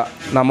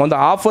காம்ப்ளிமெண்ட்டாக நம்ம வந்து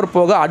ஆஃபர்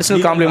போக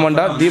அடிஷ்னல்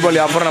காம்ப்ளிமெண்ட்டாக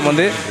தீபாவளி ஆஃபர் நம்ம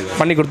வந்து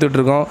பண்ணி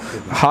கொடுத்துட்ருக்கோம்.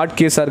 ஹார்ட்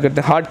கேஸாக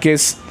இருக்கட்டும், ஹார்ட்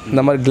கேஸ்,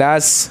 இந்த மாதிரி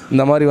கிளாஸ்,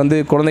 இந்த மாதிரி வந்து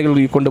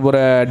குழந்தைகளுக்கு கொண்டு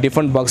போகிற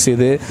டிஃபன் பாக்ஸ்,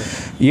 இது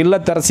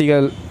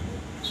இல்லத்தரசிகள்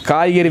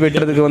காய்கறி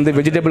வெட்டுறதுக்கு வந்து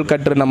வெஜிடபிள்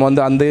கட்டர் நம்ம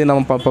வந்து அந்த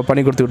நம்ம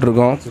பண்ணி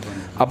கொடுத்துட்ருக்கோம்.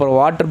 அப்புறம்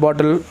water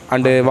bottle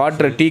and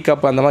water tea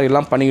cup அந்த மாதிரி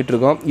எல்லாம் பண்ணிக்கிட்டு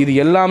இருக்கோம். இது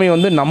எல்லாமே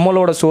வந்து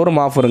நம்மளோட ஷோரூம்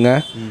ஆஃபருங்க.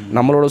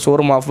 நம்மளோட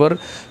ஷோரூம் ஆஃபர்.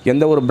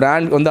 எந்த ஒரு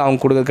பிராண்ட் வந்து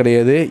அவங்க கொடுக்க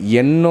கிடையாது.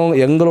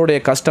 எங்களுடைய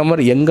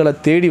கஸ்டமர் எங்களை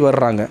தேடி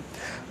வர்றாங்க.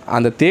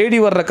 அந்த தேடி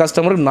வர்ற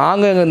கஸ்டமருக்கு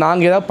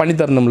நாங்கள் ஏதாவது பண்ணி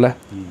தரணும்ல,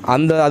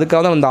 அதுக்காக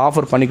தான் அந்த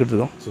ஆஃபர் பண்ணிக்கிட்டு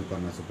இருக்கோம்.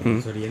 சூப்பர்.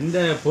 சரி, எந்த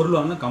பொருள்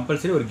வாங்கினா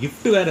கம்பல்சரி ஒரு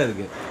கிஃப்ட் வேறு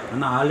இருக்குது.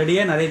 ஆனால்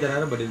ஆல்ரெடியே நிறைய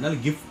தராரு, பட்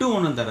இருந்தாலும் கிஃப்ட்டும்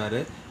ஒன்று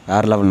தராரு.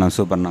 வேறு லெவல்ண்ணா,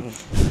 சூப்பர்ண்ணா.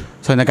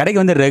 ஸோ இந்த கடைக்கு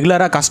வந்து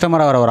ரெகுலராக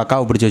கஸ்டமராக வர ஒரு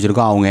அக்காவை பிடிச்சி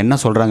வச்சுருக்கோம். அவங்க என்ன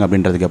சொல்கிறாங்க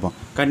அப்படின்றது கேட்போம்.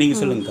 நீங்கள்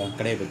சொல்லுங்கக்கா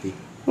கடையை பற்றி.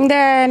 இந்த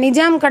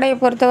நிஜாம் கடையை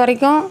பொறுத்த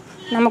வரைக்கும்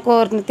நமக்கு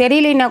ஒரு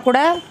தெரியலைன்னா கூட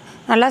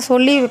நல்லா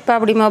சொல்லி விற்பேன்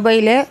அப்படி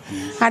மொபைலு.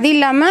 அது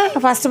இல்லாமல்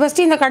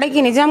ஃபஸ்ட்டு இந்த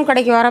கடைக்கு நிஜாம்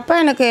கடைக்கு வரப்போ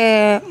எனக்கு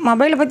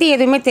மொபைலை பற்றி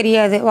எதுவுமே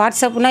தெரியாது.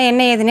 வாட்ஸ்அப்னால்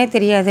என்ன ஏதுன்னே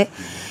தெரியாது.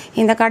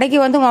 இந்த கடைக்கு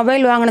வந்து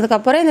மொபைல்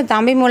வாங்கினதுக்கப்புறம் இந்த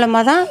தம்பி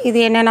மூலமாக தான் இது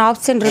என்னென்ன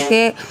ஆப்ஷன்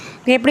இருக்குது,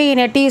 எப்படி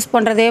நெட் யூஸ்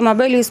பண்ணுறது,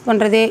 மொபைல் யூஸ்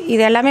பண்ணுறது,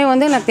 இது எல்லாமே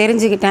வந்து நான்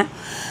தெரிஞ்சுக்கிட்டேன்.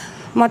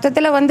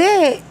 மொத்தத்தில் வந்து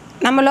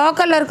நம்ம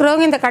லோக்கலில்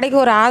இருக்கிறவங்க இந்த கடைக்கு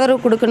ஒரு ஆதரவு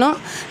கொடுக்கணும்.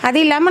 அது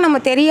இல்லாமல் நம்ம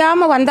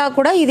தெரியாமல் வந்தால்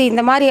கூட இது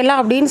இந்த மாதிரி எல்லாம்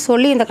அப்படின்னு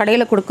சொல்லி இந்த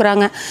கடையில்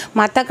கொடுக்குறாங்க.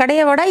 மற்ற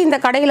கடையை விட இந்த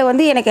கடையில்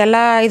வந்து எனக்கு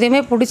எல்லா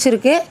இதுவுமே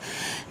பிடிச்சிருக்கு.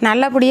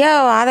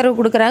 நல்லபடியாக ஆதரவு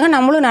கொடுக்குறாங்க.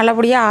 நம்மளும்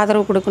நல்லபடியாக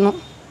ஆதரவு கொடுக்கணும்.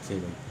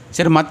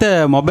 சரி, மற்ற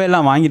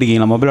மொபைல்லாம்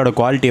வாங்கியிருக்கீங்களா? மொபைலோட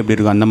குவாலிட்டி எப்படி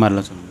இருக்கும் அந்த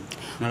மாதிரிலாம் சொல்லுங்கள்.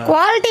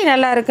 குவாலிட்டி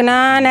நல்லா இருக்குது.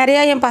 நான்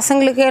நிறையா என்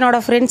பசங்களுக்கு,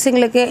 என்னோடய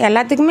ஃப்ரெண்ட்ஸுங்களுக்கு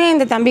எல்லாத்துக்குமே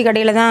இந்த தம்பி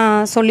கடையில் தான்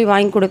சொல்லி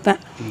வாங்கி கொடுப்பேன்.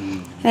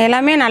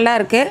 எல்லாமே நல்லா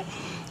இருக்குது.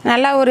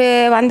 நல்லா ஒரு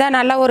வந்தால்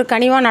நல்லா ஒரு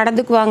கனிவாக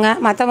நடந்துக்குவாங்க.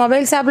 மற்ற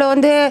மொபைல் ஷாப்பில்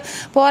வந்து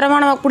போகிறோமா,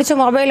 நமக்கு பிடிச்ச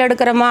மொபைல்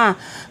எடுக்கிறோமா,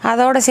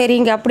 அதோட சரி.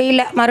 இங்கே அப்படி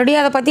இல்லை.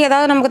 மறுபடியும் அதை பற்றி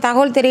ஏதாவது நமக்கு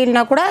தகவல்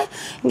தெரியலனா கூட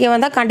இங்கே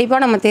வந்தால்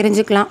கண்டிப்பாக நம்ம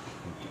தெரிஞ்சுக்கலாம்.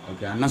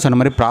 ஓகே, அண்ணா சொன்ன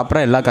மாதிரி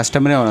ப்ராப்பராக எல்லா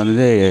கஸ்டமரையும்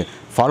வந்து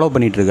ஃபாலோ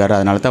பண்ணிகிட்ருக்காரு.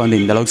 அதனால தான்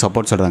வந்து இந்தளவுக்கு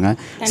சப்போர்ட் சொல்கிறாங்க.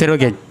 சரி,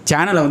 ஓகே,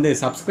 சேனலை வந்து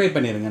சப்ஸ்கிரைப்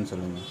பண்ணிடுங்கன்னு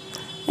சொல்லுங்கள்.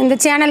 இந்த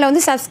சேனலை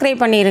வந்து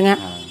சப்ஸ்கிரைப் பண்ணிடுங்க.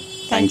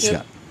 தேங்க்ஸ்.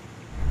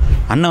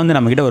 அண்ணா வந்து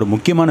நம்மக்கிட்ட ஒரு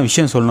முக்கியமான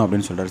விஷயம் சொல்லணும்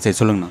அப்படின்னு சொல்கிறார். சரி,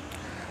 சொல்லுங்கண்ணா.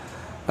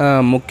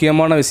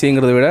 முக்கியமான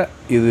விஷயங்கிறத விட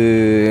இது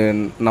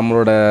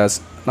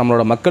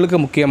நம்மளோட மக்களுக்கு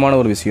முக்கியமான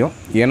ஒரு விஷயம்.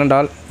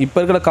 ஏனென்றால் இப்போ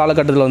இருக்கிற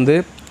காலகட்டத்தில் வந்து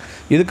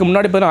இதுக்கு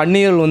முன்னாடி பார்த்தீங்கன்னா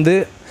அந்நியர்கள் வந்து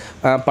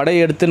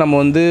படையெடுத்து நம்ம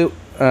வந்து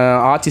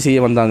ஆட்சி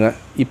செய்ய வந்தாங்க.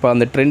 இப்போ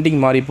அந்த ட்ரெண்டிங்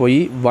மாறி போய்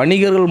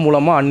வணிகர்கள்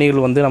மூலமாக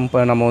அந்நியர்கள் வந்து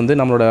நம்ம வந்து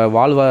நம்மளோட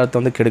வாழ்வாதாரத்தை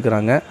வந்து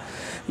கெடுக்கிறாங்க.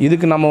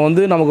 இதுக்கு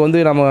நமக்கு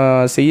வந்து நம்ம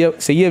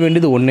செய்ய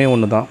வேண்டியது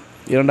ஒன்று தான்.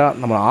 ஏன்னா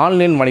நம்ம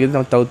ஆன்லைன் வணிகத்தை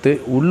நம்ம தவிர்த்து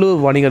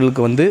உள்ளூர்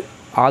வணிகர்களுக்கு வந்து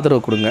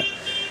ஆதரவு கொடுங்க.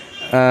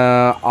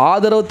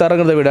 ஆதரவு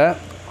தரங்கிறத விட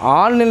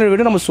ஆன்லைனை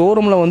விட நம்ம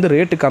ஷோரூமில் வந்து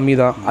ரேட்டு கம்மி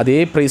தான், அதே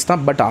ப்ரைஸ்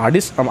தான். பட்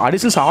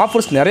அடிஷ்னல்ஸ்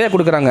ஆஃபர்ஸ் நிறையா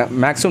கொடுக்குறாங்க.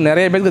 மேக்ஸிமம்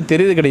நிறைய பேருக்கு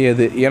தெரியுது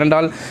கிடையாது.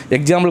 ஏனென்றால்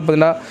எக்ஸாம்பிள்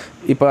பார்த்தீங்கன்னா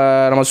இப்போ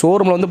நம்ம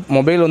ஷோரூமில் வந்து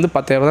மொபைல் வந்து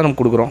 10,000 தான் நம்ம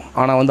கொடுக்குறோம்.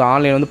 ஆனால் வந்து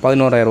ஆன்லைனில் வந்து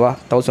 11,000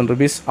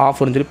 ₹1000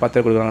 ஆஃபர்னு சொல்லி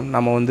 10,000 கொடுக்குறாங்க.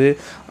 நம்ம வந்து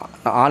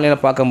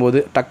ஆன்லைனில்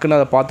பார்க்கும்போது டக்குன்னு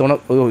அதை பார்த்தோன்னா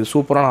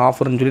சூப்பரான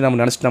ஆஃபர்னு சொல்லி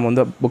நம்ம நினச்சிட்டு நம்ம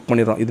வந்து புக்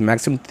பண்ணிடுறோம். இது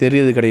மேக்ஸிமம்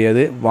தெரியுது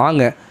கிடையாது.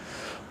 வாங்க,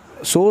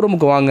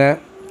 ஷோரூமுக்கு வாங்க,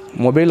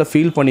 மொபைலை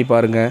ஃபீல் பண்ணி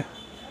பாருங்கள்.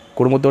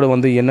 குடும்பத்தோடு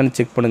வந்து என்னென்னு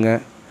செக் பண்ணுங்கள்.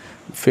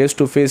 ஃபேஸ்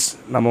டு ஃபேஸ்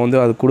நம்ம வந்து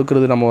அது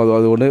கொடுக்குறது,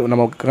 அது ஒன்று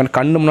நம்ம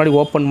கண்ணு முன்னாடி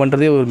ஓப்பன்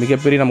பண்ணுறதே ஒரு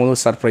மிகப்பெரிய நம்ம வந்து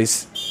ஒரு சர்ப்ரைஸ்.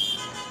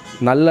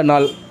 நல்ல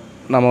நாள்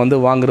நம்ம வந்து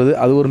வாங்குறது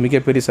அது ஒரு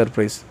மிகப்பெரிய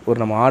சர்ப்ரைஸ். ஒரு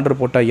நம்ம ஆர்டர்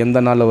போட்டால் எந்த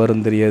நாளில்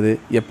வரும்னு தெரியாது,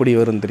 எப்படி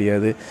வரும்னு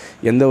தெரியாது,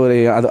 எந்த ஒரு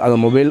அது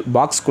மொபைல்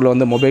பாக்ஸ்குள்ளே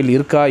வந்து மொபைல்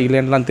இருக்கா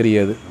இல்லைன்னுலாம்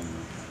தெரியாது.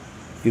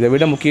 இதை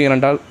விட முக்கியம்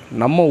என்னென்றால்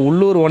நம்ம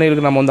உள்ளூர்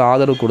வணிகர்களுக்கு நம்ம வந்து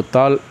ஆதரவு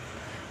கொடுத்தால்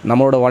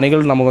நம்மளோட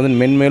வணிகர்கள் நமக்கு வந்து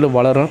மென்மேலும்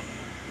வளரும்,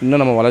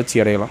 இன்னும் நம்ம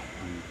வளர்ச்சி அடையலாம்.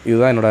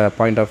 இதுதான் என்னோடய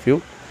பாயிண்ட் ஆஃப் வியூ.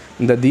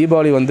 இந்த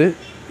தீபாவளி வந்து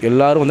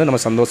எல்லோரும் வந்து நம்ம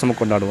சந்தோஷமாக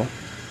கொண்டாடுவோம்.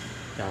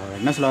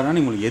 என்ன சொல்கிறாருன்னா,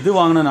 நீங்கள் எது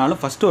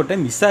வாங்கினாலும் ஃபஸ்ட்டு ஒரு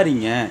டைம்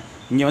விசாரிங்க,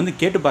 இங்கே வந்து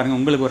கேட்டு பாருங்கள்,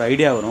 உங்களுக்கு ஒரு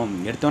ஐடியா வரும்.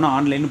 எடுத்தோன்னா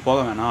ஆன்லைன்னு போக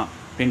வேணாம்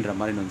அப்படின்ற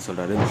மாதிரி வந்து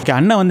சொல்கிறாரு. ஓகே,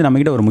 அண்ணன் வந்து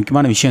நம்மகிட்ட ஒரு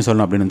முக்கியமான விஷயம்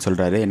சொல்லணும் அப்படின்னு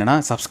சொல்கிறாரு. என்னன்னா,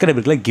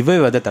 சப்ஸ்கிரைபருக்குள்ள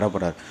கிவ்அவே வந்து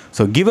தரப்படுறாரு.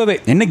 ஸோ கிவ்அவே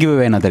என்ன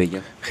கிவ்அவே என்ன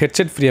தெரியும்?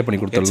 ஹெட்செட் ஃப்ரீயாக பண்ணி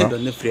கொடுத்துடலாம்.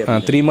 வந்து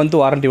 3 month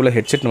வாரண்டி உள்ள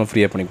ஹெட்செட் நம்ம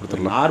ஃப்ரீயாக பண்ணி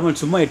கொடுத்துடலாம். நார்மல்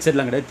சும்மா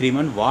ஹெட்செட்லாம் கிடையாது, 3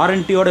 month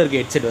வாரண்டியோட இருக்க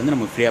ஹெட்செட் வந்து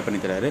நம்ம ஃப்ரீயாக பண்ணி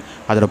தராரு.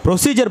 அதோட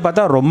ப்ரொசீஜர்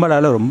பார்த்தா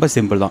ரொம்ப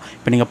சிம்பிள் தான்.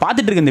 இப்போ நீங்கள்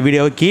பார்த்துட்டு இருக்க இந்த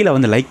வீடியோவை கீழே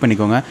வந்து லைக்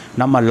பண்ணிக்கோங்க,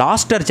 நம்ம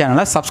லாஸ்டர்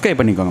சேனலை சப்ஸ்கிரைப்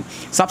பண்ணிக்கோங்க.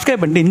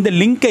 சப்ஸ்கிரைப் பண்ணிட்டு இந்த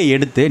லிங்க்கை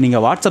எடுத்து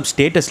நீங்கள் வாட்ஸ்அப்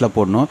ஸ்டேட்டஸில்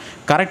போடணும்.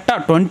 கரெக்டாக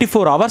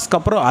 24 hours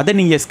அப்புறம் அதை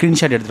நீங்கள்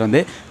ஸ்க்ரீன்ஷாட் எடுத்துகிட்டு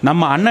வந்து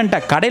நம்ம அண்ணன்ட்ட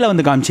கடையில்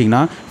வந்து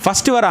காமிச்சிங்கன்னா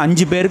ஃபஸ்ட்டு வர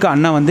 5 பேருக்கு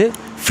அண்ணா வந்து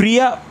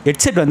ஃப்ரீயாக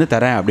ஹெட்செட் வந்து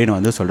தரேன் அப்படின்னு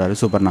வந்து சொல்கிறாரு.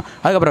 சூப்பர்ண்ணா.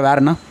 அதுக்கப்புறம்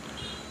வேறுண்ணா?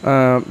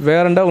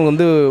 வேறண்டா உங்களுக்கு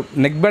வந்து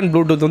நெக்பேண்ட்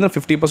ப்ளூடூத் வந்து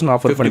 50%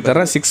 ஆஃபர் பண்ணி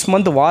தரேன். 6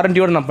 மந்த்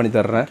வாரண்டியோடு நான் பண்ணி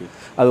தர்றேன்.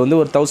 அது வந்து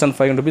ஒரு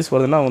 1500 rupees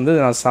வருதுன்னா வந்து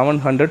நான்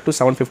 700 to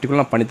 750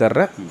 நான் பண்ணி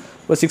தர்றேன்.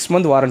 ஒரு 6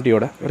 மந்த்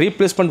வாரண்டியோட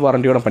ரீப்ளேஸ்மெண்ட்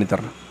வாரண்டியோட பண்ணி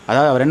தர்றேன்.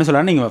 அதாவது அவர் என்ன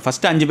சொல்கிறாரு, நீங்கள்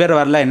ஃபஸ்ட்டு 5 பேர்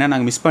வரல, என்ன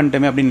நாங்கள் மிஸ்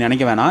பண்ணிட்டோமே அப்படின்னு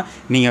நினைக்க வேணாம்.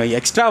 நீங்கள்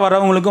எக்ஸ்ட்ரா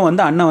வரவங்களுக்கும்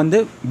வந்து அண்ணன் வந்து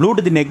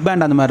ப்ளூடூத் நெக்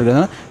பேண்ட் அந்த மாதிரி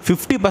இருக்கிறதுனால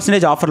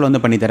 50% ஆஃபரில்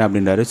வந்து பண்ணித்தரேன்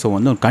அப்படின்றாரு. ஸோ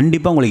வந்து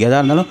கண்டிப்பாக உங்களுக்கு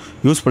எதாக இருந்தாலும்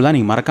யூஸ்ஃபுல் தான்.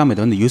 நீங்கள் மறக்காமல்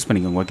இதை வந்து யூஸ்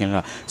பண்ணிக்கோங்க.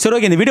 ஓகேங்களா? சரி,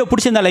 ஓகே. இந்த வீடியோ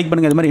பிடிச்சிருந்தா லைக்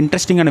பண்ணுங்கள். இது மாதிரி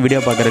இன்ட்ரெஸ்டிங்கான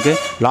வீடியோ பார்க்குறதுக்கு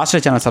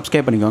லாஸ்ட் சேனல்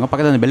சப்ஸ்கிரைப் பண்ணிக்கோங்க.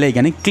 பக்கத்தில் அந்த பெல்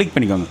ஐக்கானை கிளிக்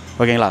பண்ணிக்கோங்க.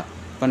 ஓகேங்களா?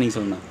 இப்போ நீங்கள்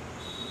சொல்லுங்கள்.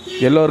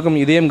 எல்லோருக்கும்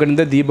இதயம்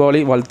கணிந்த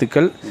தீபாவளி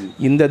வாழ்த்துக்கள்.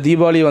 இந்த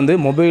தீபாவளி வந்து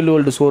மொபைல்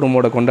வேர்ல்டு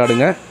ஷோரூமோட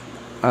கொண்டாடுங்க.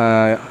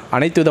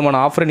 அனைத்து விதமான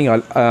ஆஃபரை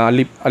நீங்கள்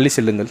அள்ளி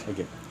செல்லுங்கள்.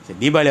 ஓகே. சரி,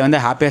 தீபாவளி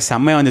வந்து ஹாப்பியாக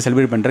செம்மையாக வந்து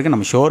செலிப்ரேட் பண்ணுறதுக்கு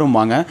நம்ம ஷோரூம்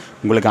வாங்க.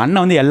 உங்களுக்கு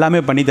அண்ணன் வந்து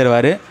எல்லாமே பண்ணி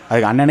தருவார்.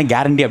 அதுக்கு அண்ணனே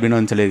கேரண்டி அப்படின்னு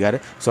வந்து சொல்லியிருக்காரு.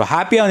 ஸோ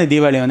ஹாப்பியாக வந்து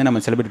தீபாவளி வந்து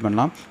நம்ம செலிப்ரேட்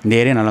பண்ணலாம். இந்த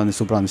ஏரியா நல்லா வந்து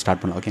சூப்பராக வந்து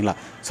ஸ்டார்ட் பண்ணலாம். ஓகேங்களா?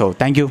 So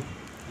thank you.